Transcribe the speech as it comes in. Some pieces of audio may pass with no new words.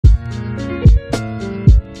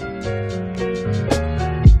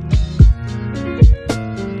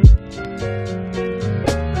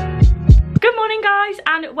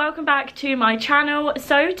to my channel.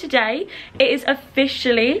 So today it is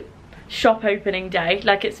officially shop opening day.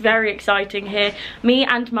 Like, it's very exciting here. Me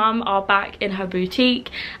and mum are back in her boutique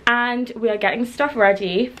and we are getting stuff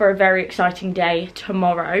ready for a very exciting day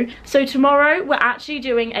tomorrow. So tomorrow we're actually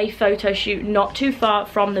doing a photo shoot not too far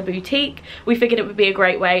from the boutique. We figured it would be a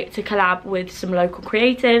great way to collab with some local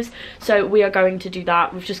creatives, so we are going to do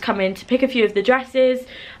that. We've just come in to pick a few of the dresses,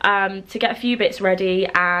 to get a few bits ready,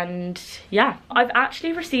 and yeah, I've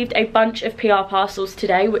actually received a bunch of PR parcels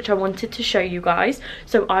today which I wanted to show you guys,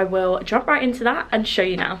 so I will jump right into that and show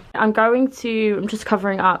you now. I'm just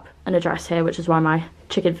covering up an address here, which is why my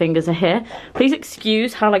chicken fingers are here. Please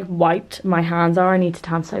excuse how like white my hands are. I need to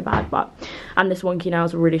tan so bad, and this wonky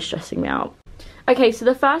nails are really stressing me out. Okay, so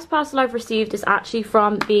the first parcel I've received is actually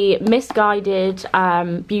from the Misguided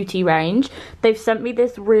beauty range. They've sent me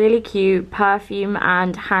this really cute perfume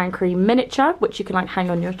and hand cream miniature, which you can like hang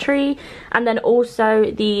on your tree. And then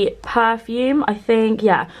also the perfume, I think,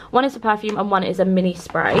 yeah, one is a perfume and one is a mini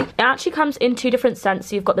spray. It actually comes in two different scents.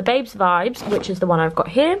 So you've got the Babes Vibes, which is the one I've got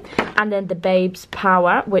here, and then the Babes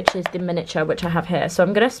Power, which is the miniature, which I have here. So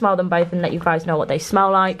I'm going to smell them both and let you guys know what they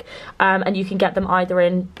smell like. And you can get them either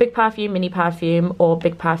in big perfume, mini perfume, or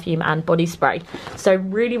big perfume and body spray. So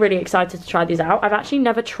really excited to try these out. I've actually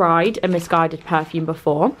never tried a Misguided perfume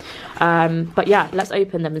before, but yeah, let's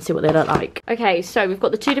open them and see what they look like. Okay, so we've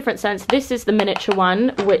got the two different scents. This is the miniature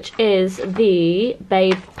one, which is the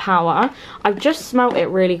Babe Power. I've just smelt it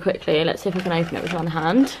really quickly. Let's see if I can open it with one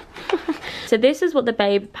hand. So this is what the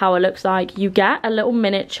Babe Power looks like. You get a little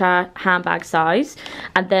miniature handbag size,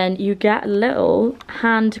 and then you get a little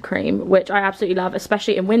hand cream, which I absolutely love,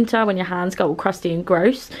 especially in winter when your hands go all crusty and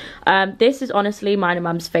gross. This is honestly mine and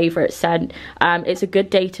mum's favourite scent. It's a good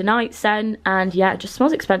day to night scent, and yeah, it just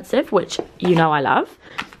smells expensive, which you know I love.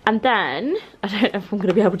 And then, I don't know if I'm going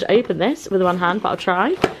to be able to open this with one hand, but I'll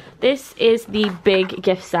try. This is the big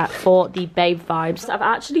gift set for the Babe Vibes. I've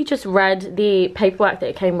actually just read the paperwork that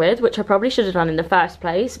it came with, which I probably should have done in the first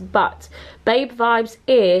place, but Babe Vibes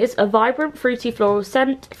is a vibrant fruity floral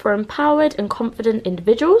scent for empowered and confident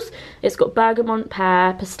individuals. It's got bergamot,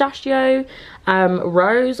 pear, pistachio,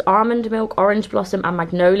 rose, almond milk, orange blossom and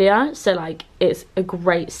magnolia. So like, it's a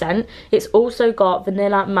great scent. It's also got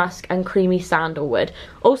vanilla, musk and creamy sandalwood.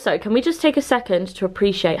 Also, can we just take a second to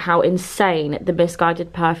appreciate how insane the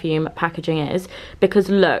Misguided perfume packaging is? Because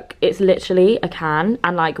look, it's literally a can,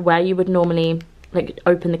 and like where you would normally like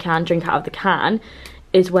open the can, drink out of the can,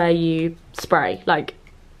 is where you spray. Like,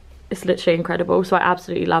 it's literally incredible. So I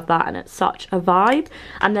absolutely love that, and it's such a vibe.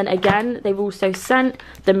 And then again, they've also sent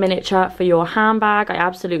the miniature for your handbag. I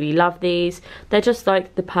absolutely love these. They're just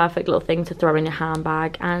like the perfect little thing to throw in your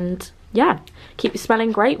handbag, and yeah, keep you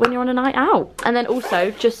smelling great when you're on a night out. And then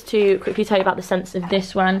also, just to quickly tell you about the scents of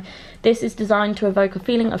this one, this is designed to evoke a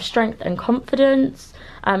feeling of strength and confidence.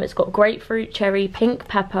 It's got grapefruit, cherry, pink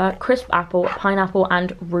pepper, crisp apple, pineapple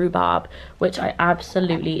and rhubarb, which I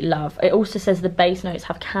absolutely love. It also says the base notes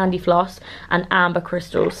have candy floss and amber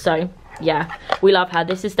crystals, so yeah, we love her.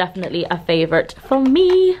 This is definitely a favourite for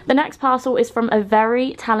me. The next parcel is from a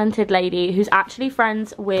very talented lady who's actually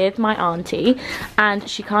friends with my auntie, and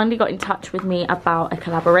she kindly got in touch with me about a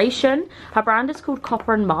collaboration. Her brand is called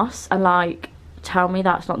Copper and Moss, and like, tell me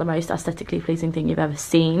that's not the most aesthetically pleasing thing you've ever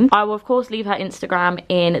seen. I will of course leave her Instagram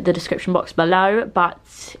in the description box below,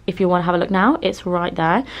 but if you want to have a look now, it's right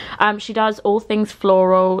there. She does all things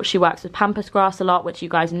floral. She works with pampas grass a lot, which you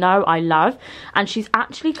guys know I love, and she's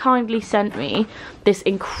actually kindly sent me this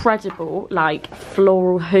incredible like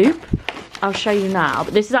floral hoop. I'll show you now,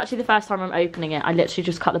 but this is actually the first time I'm opening it. I literally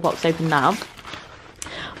just cut the box open now.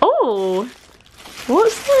 Oh,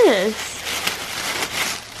 what's this?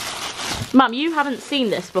 Mum, you haven't seen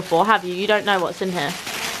this before, have you? You don't know what's in here.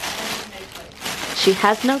 She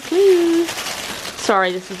has no clue.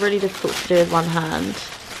 Sorry, this is really difficult to do with one hand.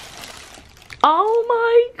 Oh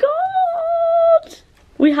my god!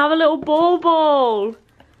 We have a little bauble.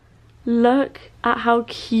 Look at how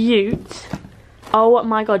cute. Oh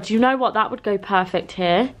my god, do you know what? That would go perfect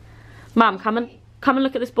here. Mum, come and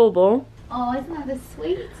look at this bauble. Oh, isn't that the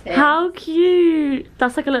sweetest? How cute.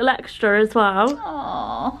 That's like a little extra as well.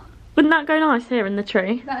 Aww. Wouldn't that go nice here in the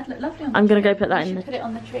tree? That'd look lovely on the I'm tree. going to go put that in. Put it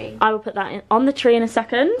on the tree. I will put that on the tree in a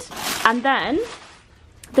second. And then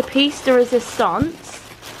the piece de resistance.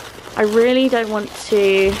 I really don't want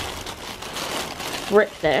to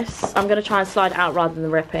rip this. I'm going to try and slide it out rather than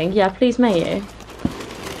ripping. Yeah, please may you.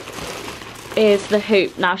 Is the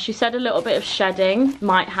hoop. Now, she said a little bit of shedding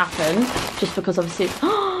might happen, just because obviously,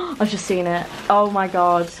 I've just seen it. Oh my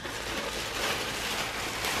god.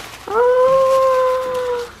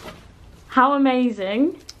 Oh, how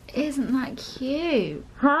amazing Isn't that cute?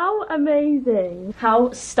 How amazing.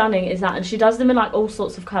 How stunning is that? And she does them in like all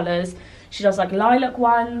sorts of colours. She does like lilac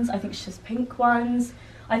ones. I think she does pink ones.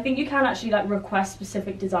 I think you can actually like request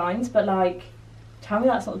specific designs, but like, tell me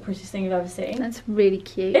that's not the prettiest thing you've ever seen. That's really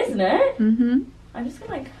cute. Isn't it? Mm-hmm. I'm just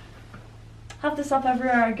gonna like have this up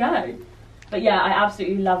everywhere I go. But yeah, I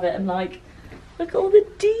absolutely love it. And like, look at all the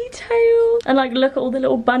detail. And like, look at all the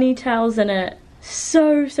little bunny tails in it.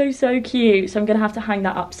 So, so, so cute. So I'm gonna have to hang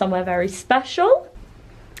that up somewhere very special.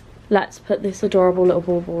 Let's put this adorable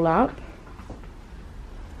little ball up.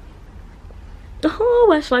 Oh,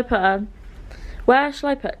 where shall I put her? Where shall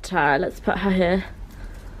I put her? Let's put her here.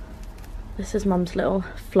 This is Mum's little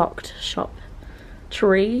flocked shop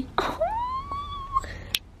tree. Oh,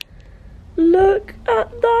 look at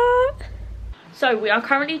that. So we are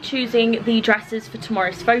currently choosing the dresses for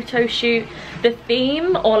tomorrow's photo shoot. The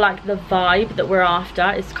theme, or like the vibe that we're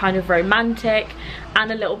after, is kind of romantic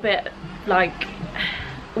and a little bit like,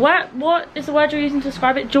 what is the word you're using to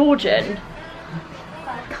describe it? Georgian?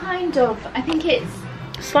 Kind of. I think it's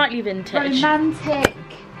slightly vintage. Romantic.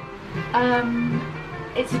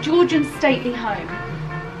 It's a Georgian stately home.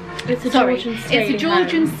 It's a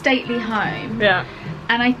Georgian stately home. Yeah.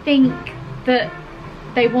 And I think that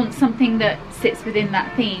they want something that sits within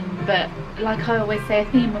that theme, but like I always say, a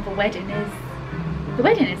theme of a wedding is, the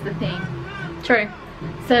wedding is the theme. True.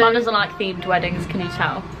 So Mum doesn't like themed weddings, can you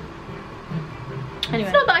tell? Anyway.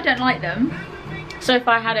 It's not that I don't like them. So if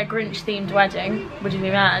I had a Grinch themed wedding, would you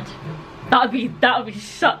be mad? That would be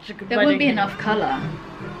such a good wedding. There wouldn't be enough colour.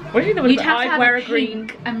 What do you think? You'd have to I'd have wear a a green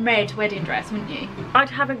pink and red wedding dress, wouldn't you? I'd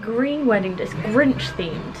have a green wedding dress, Grinch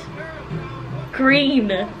themed. Green,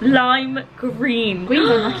 lime green. Green's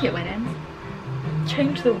unlucky at weddings.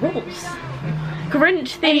 Change the rules.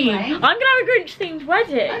 Grinch theme. Anyway. I'm gonna have a Grinch themed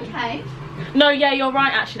wedding. Okay. No, yeah, you're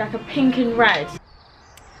right actually, like a pink and red.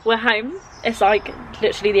 We're home. It's like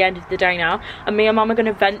literally the end of the day now, and me and Mum are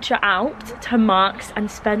gonna venture out to Marks and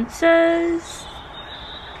Spencer's.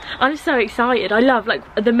 I'm so excited. I love like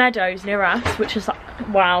the meadows near us, which is like,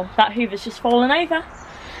 wow, that Hoover's just fallen over.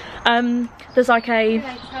 There's like a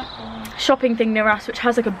shopping thing near us which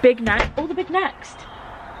has like a big neck. Oh, the big next.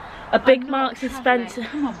 A big Marks and Spencer's.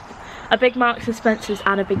 A big Marks and Spencer's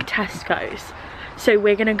and a big Tesco's. So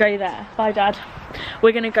we're gonna go there. Bye, Dad.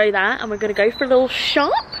 We're gonna go there and we're gonna go for a little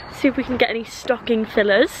shop, see if we can get any stocking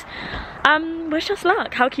fillers. Wish us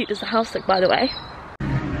luck. How cute does the house look, by the way?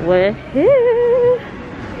 We're here.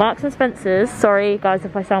 Marks and Spencer's. Sorry guys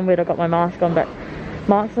if I sound weird, I got my mask on, but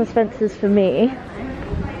Marks and Spencer's for me.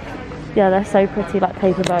 Yeah, they're so pretty, like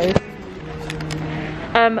paper bows.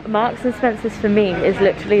 Marks and Spencer's for me is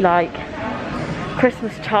literally like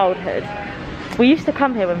Christmas childhood. We used to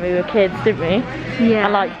come here when we were kids, didn't we? Yeah.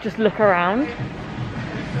 And like just look around.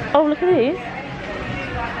 Oh, look at these.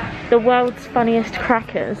 The world's funniest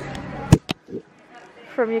crackers.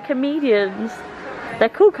 From your comedians. They're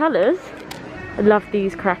cool colours. I love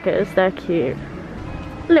these crackers, they're cute.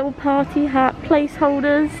 Little party hat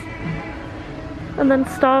placeholders. And then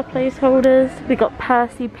star placeholders. We got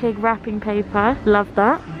Percy Pig wrapping paper. Love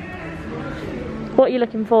that. What are you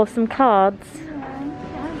looking for? Some cards?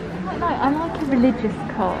 I like a religious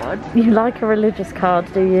card. You like a religious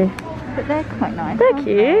card, do you? But they're quite nice. They're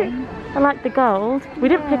cute. I like the gold. We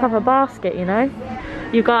didn't pick up a basket, you know.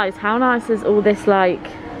 You guys, how nice is all this like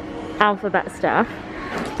alphabet stuff?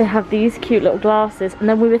 They have these cute little glasses, and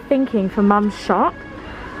then we were thinking for Mum's shop,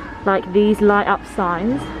 like these light up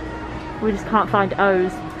signs. We just can't find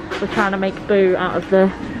O's. We're trying to make boo out of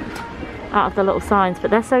the little signs,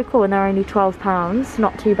 but they're so cool and they're only £12.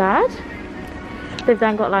 Not too bad. They've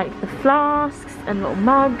then got like the flasks and little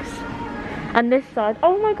mugs. And this side,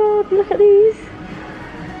 oh my god, look at these.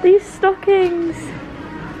 These stockings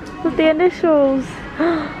with the initials.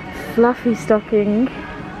 Fluffy stocking.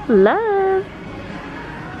 Love.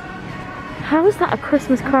 How is that a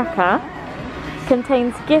Christmas cracker?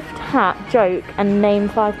 Contains gift, hat, joke and name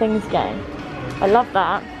 5 things game. I love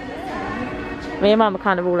that. Me and Mum are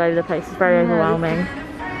kind of all over the place. It's very overwhelming.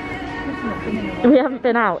 We haven't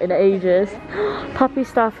been out in ages. Puppy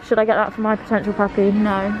stuff. Should I get that for my potential puppy?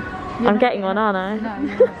 No. I'm getting one, aren't I?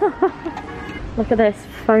 No. Look at this.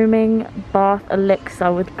 Foaming bath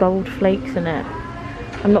elixir with gold flakes in it.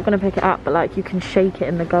 I'm not going to pick it up, but like you can shake it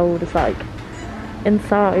in the gold. It's like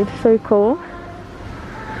inside. So cool.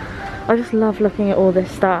 I just love looking at all this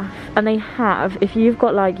stuff. And they have, if you've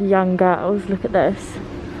got like young girls, look at this.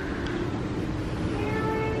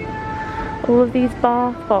 All of these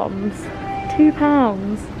bath bombs,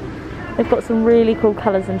 £2. They've got some really cool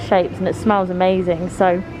colours and shapes and it smells amazing,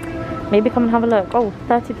 so maybe come and have a look. Oh,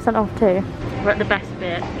 30% off too. We're at the best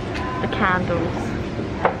bit, the candles.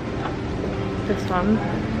 this one?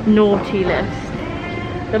 Naughty list.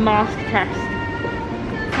 The mask test.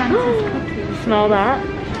 Santa's cookies. Smell that.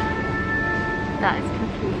 That is cookies.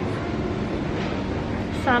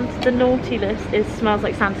 The naughty list smells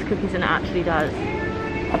like Santa's cookies, and it actually does.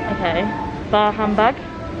 Okay. Bar humbug,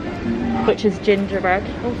 which is gingerbread.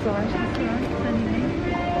 Oh, sorry.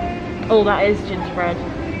 Oh, that is gingerbread.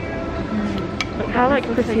 Look how like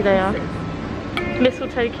pretty they are.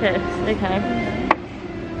 Mistletoe kiss. Okay.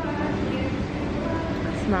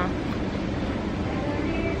 Smell.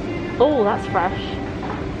 Oh, that's fresh.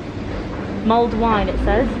 Mulled wine, it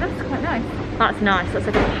says. That's quite nice. That's nice. That's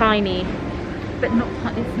like a piney. But not,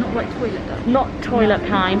 it's not like toilet though. Not toilet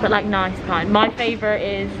pine, but like nice pine. My favourite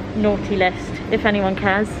is naughty list, if anyone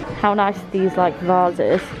cares. How nice are these like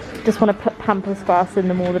vases. Just want to put pampas grass in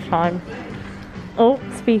them all the time. Oh,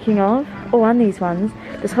 speaking of. Oh, and these ones.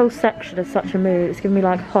 This whole section is such a mood. It's giving me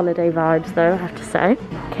like holiday vibes though, I have to say.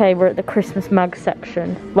 Okay, we're at the Christmas mug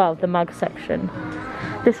section. Well, the mug section.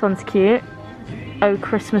 This one's cute. Oh,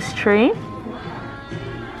 Christmas tree.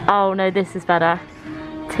 Oh no, this is better.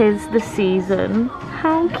 'Tis the season.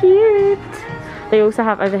 How cute. They also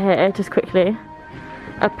have over here, just quickly,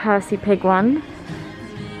 a Percy Pig one.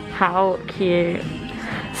 How cute.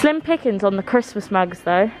 Slim pickings on the Christmas mugs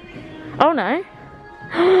though. Oh no.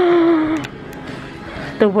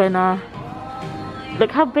 The winner.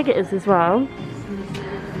 Look how big it is as well.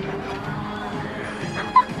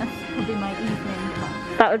 That's probably my evening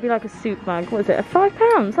cup. That would be like a soup mug. What is it?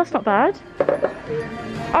 £5? That's not bad.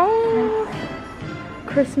 Oh.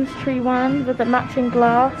 Christmas tree one with the matching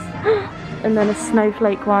glass. And then a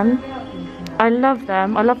snowflake one. I love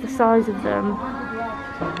them. I love the size of them.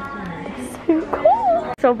 They're so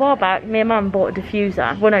cool. So a while back, me and Mum bought a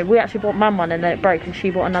diffuser. Well no, we actually bought Mum one and then it broke and she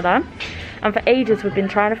bought another. And for ages we've been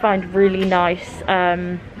trying to find really nice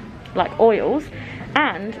like oils.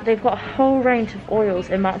 And they've got a whole range of oils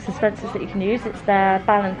in Marks and Spencer's that you can use. It's their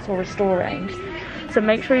Balance or Restore range. So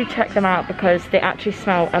make sure you check them out because they actually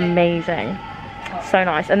smell amazing. So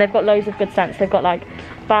nice. And they've got loads of good scents. They've got like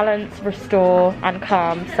Balance, Restore and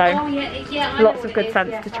Calm. So lots of good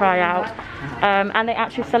scents to try out. And they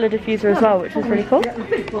actually sell a diffuser as well, which is really cool.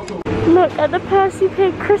 Look at the Percy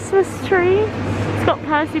Pig Christmas tree. It's got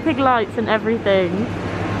Percy Pig lights and everything.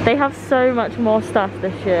 They have so much more stuff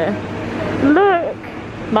this year. Look!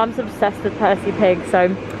 Mum's obsessed with Percy Pig, so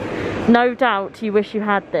no doubt you wish you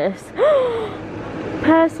had this.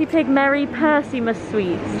 Percy Pig Merry Percymas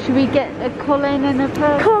sweets. Should we get a Colin and a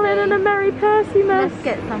Percy? Colin and a Merry Percymas. Let's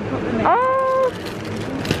get some. Put them in. Oh!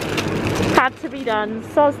 Had to be done.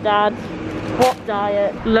 Soz dad. What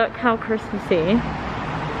diet? Look how Christmassy.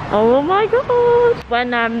 Oh my god! When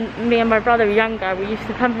me and my brother were younger, we used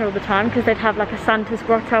to come here all the time because they'd have like a Santa's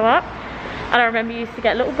grotto up. And I remember you used to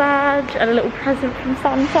get a little badge and a little present from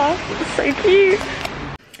Santa. It was so cute.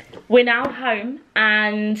 We're now home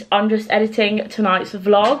and I'm just editing tonight's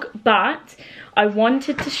vlog, but I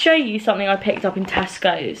wanted to show you something I picked up in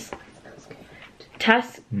Tesco's.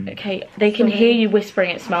 Okay, they can hear you whispering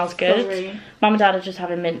it smells good. Sorry. Mum and Dad are just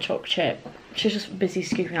having mint choc chip. She's just busy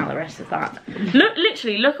scooping out the rest of that. Look,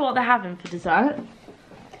 literally, look at what they're having for dessert.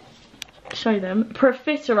 Show them.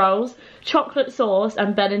 Profiteroles, chocolate sauce,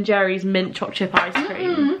 and Ben & Jerry's mint choc chip ice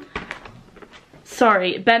cream.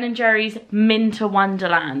 Sorry, Ben & Jerry's Minter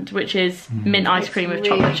Wonderland, which is mint ice cream with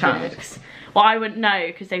chocolate chunks. Well, I wouldn't know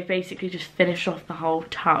because they've basically just finished off the whole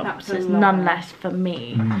tub. So it's none less for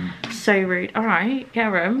me. So rude. Alright, get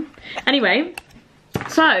a room. Anyway,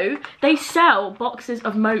 so they sell boxes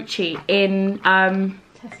of mochi in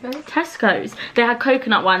Tesco's. They had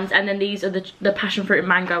coconut ones and then these are the passion fruit and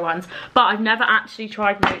mango ones. But I've never actually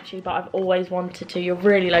tried mochi, but I've always wanted to. You're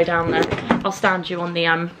really low down there. I'll stand you on the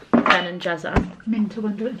Ben and Jezza. Minter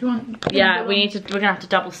Wonderland. Do you want? Yeah, we're gonna have to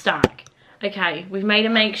double stack. Okay, we've made a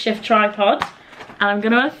makeshift tripod and I'm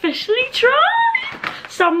gonna officially try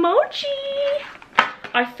some mochi.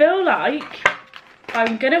 I feel like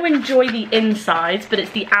I'm gonna enjoy the insides, but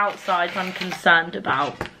it's the outsides I'm concerned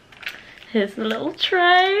about. Here's the little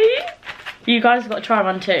tray. You guys have got to try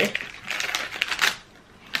one too.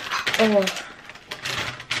 Oh.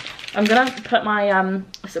 I'm gonna put my,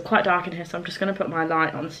 it's quite dark in here, so I'm just gonna put my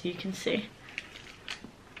light on so you can see.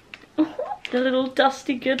 Oh, the little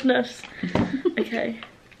dusty goodness. Okay.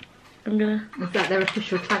 I'm gonna... Is that their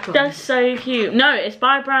official tagline? They're so cute. No, it's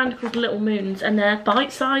by a brand called Little Moons and they're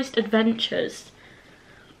bite-sized adventures.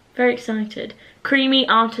 Very excited. Creamy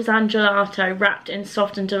artisan gelato wrapped in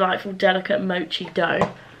soft and delightful delicate mochi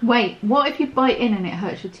dough. Wait, what if you bite in and it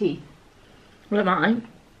hurts your teeth? What am I?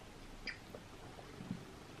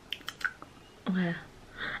 Where?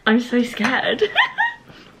 I'm so scared.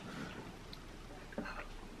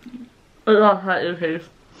 It does hurt your teeth.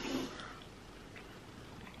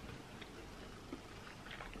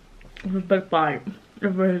 It's a big bite.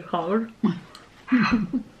 It's really hard.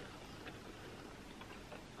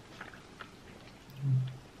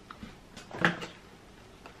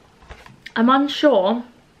 I'm unsure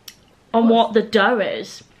on what the dough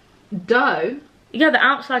is. Dough? Yeah, the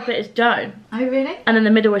outside bit is dough. Oh, really? And then the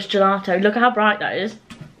middle is gelato. Look at how bright that is.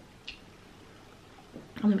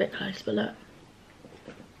 I'm a bit close, but look.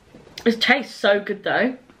 It tastes so good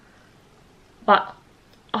though. But,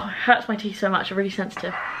 oh, it hurts my teeth so much. I'm really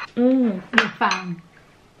sensitive. Mmm. You're a fan.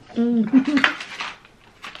 Mmm.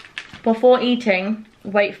 Before eating,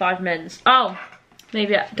 wait 5 minutes. Oh,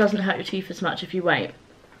 maybe it doesn't hurt your teeth as much if you wait.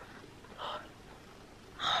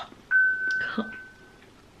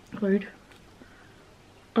 Rude.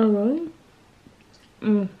 Alright.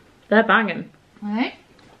 They're banging. Right.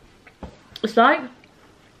 It's like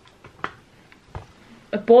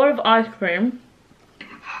a ball of ice cream,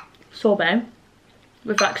 sorbet,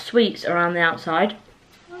 with like sweets around the outside.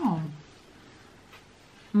 Oh.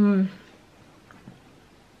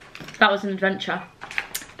 That was an adventure.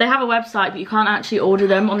 They have a website, but you can't actually order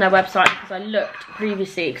them on their website because I looked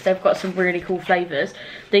previously because they've got some really cool flavours.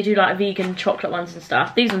 They do like vegan chocolate ones and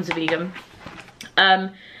stuff. These ones are vegan.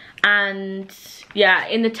 And yeah,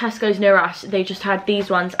 in the Tesco's near us, they just had these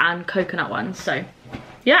ones and coconut ones. So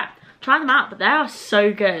yeah, try them out, but they are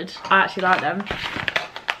so good. I actually like them.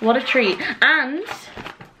 What a treat. And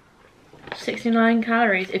 69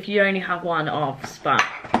 calories if you only have one OVS, but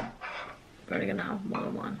we're only gonna have more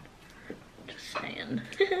than one. Just saying.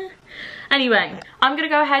 Anyway, I'm gonna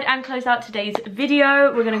go ahead and close out today's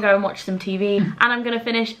video. We're gonna go and watch some TV and I'm gonna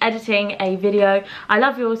finish editing a video. I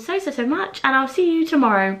love you all so much and I'll see you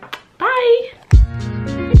tomorrow. Bye.